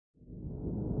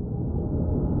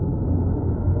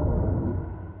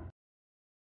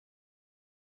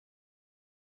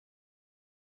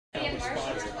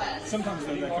those spots. Sometimes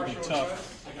though, that can be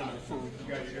tough for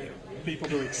people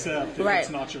to accept if it's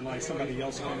not your night, somebody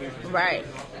else can do. Right.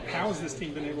 How has this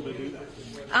team been able to do that?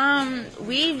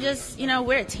 We've just,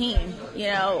 we're a team.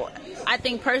 I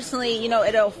think personally,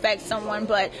 it'll affect someone,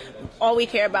 but all we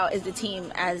care about is the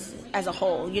team as a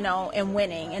whole, and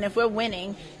winning. And if we're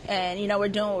winning and, we're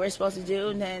doing what we're supposed to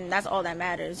do, then that's all that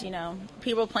matters,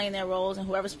 People playing their roles, and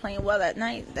whoever's playing well that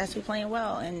night, that's who's playing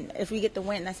well. And if we get the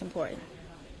win, that's important.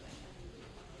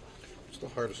 What's the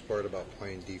hardest part about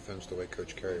playing defense the way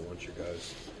Coach Carey wants you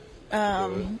guys to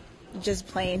do it? Just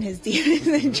playing his defense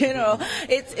in general.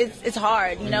 It's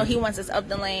hard. He wants us up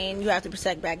the lane. You have to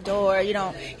protect back door. He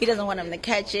doesn't want him to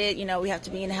catch it. We have to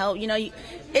be in help.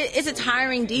 It's a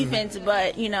tiring defense,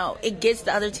 but, it gets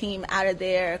the other team out of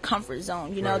their comfort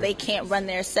zone. They can't run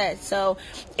their set. So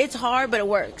it's hard, but it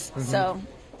works. So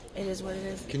it is what it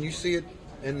is. Can you see it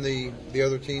in the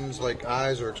other teams, like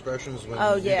eyes or expressions when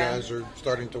you guys are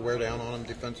starting to wear down on them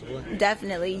defensively?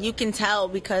 Definitely, you can tell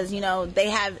because they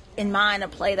have in mind a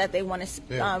play that they want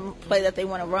to play that they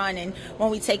want to run, and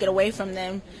when we take it away from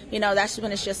them, that's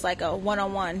when it's just like a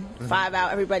one-on-one, 5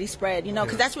 out, everybody spread,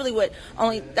 because that's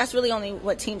really only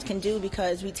what teams can do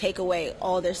because we take away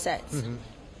all their sets.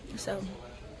 So.